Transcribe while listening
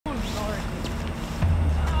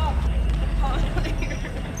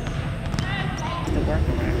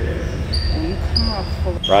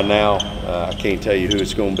Right now, I can't tell you who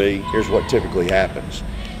it's going to be. Here's what typically happens.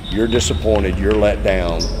 You're disappointed, you're let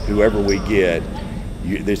down, whoever we get,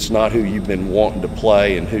 it's not who you've been wanting to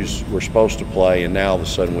play and who we're supposed to play, and now all of a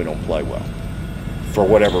sudden we don't play well. For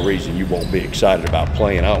whatever reason, you won't be excited about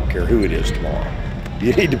playing. I don't care who it is tomorrow.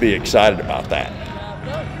 You need to be excited about that.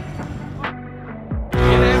 It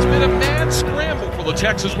has been a mad scramble for the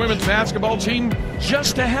Texas women's basketball team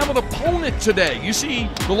just to have an opponent today. You see,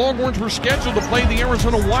 the Longhorns were scheduled to play the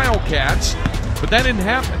Arizona Wildcats, but that didn't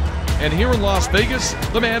happen. And here in Las Vegas,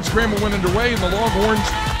 the mad scramble went underway, and the Longhorns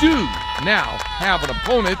do now have an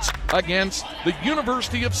opponent against the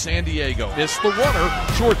University of San Diego. It's the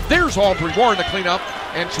runner, short. There's Aubrey Warren to clean up,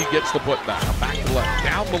 and she gets the putback. Back to left,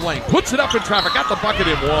 down the lane, puts it up in traffic, got the bucket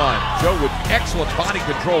in one. Joe with excellent body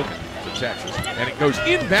control to Texas, and it goes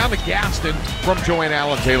inbound to Gaston from Joanne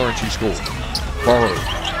Allen-Taylor, and she scores. Burrow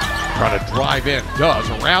trying to drive in, does,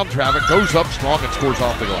 around traffic, goes up strong and scores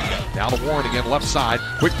off the glass. Now to Warren again, left side,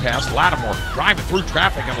 quick pass, Lattimore driving through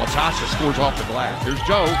traffic, and Latasha scores off the glass. Here's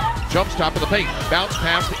Joe, jumps top of the paint, bounce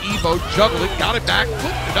pass to Evo, juggled it, got it back,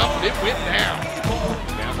 flipped it up, and it went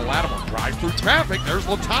down. Down to Lattimore, drive through traffic, there's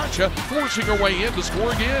Latasha forcing her way in to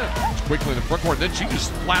score again. It's quickly in the front court, then she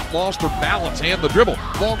just flat lost her balance and the dribble.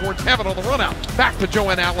 Longhorns have it on the run out. Back to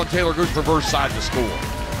Joanne Allen-Taylor, goes reverse side to score.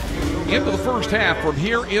 Into the first half from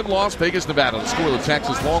here in Las Vegas, Nevada. The score of the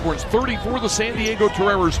Texas Longhorns 34, the San Diego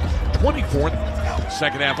Toreros 24.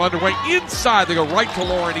 Second half underway. Inside, they go right to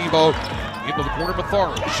Lauren Evo. Into the corner,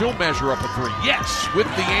 Matharu. She'll measure up a three. Yes, with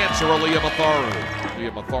the answer, Aaliyah Matharu.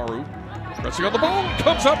 Aaliyah Matharu pressing on the ball,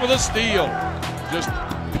 comes up with a steal. Just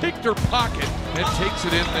picked her pocket and takes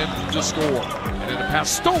it in and to score. And then a pass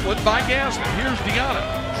stolen by Gaston. Here's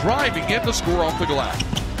Deanna driving in to score off the glass.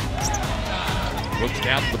 Looks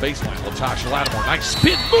down to the baseline. Latasha Lattimore, nice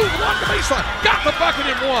spin move along the baseline. Got the bucket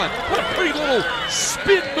in one. What a pretty little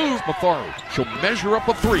spin move, Matharu. She'll measure up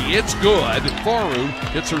a three. It's good. Matharu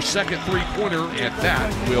hits her second three-pointer, and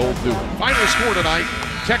that will do it. Final score tonight,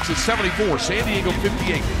 Texas 74, San Diego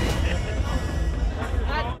 58.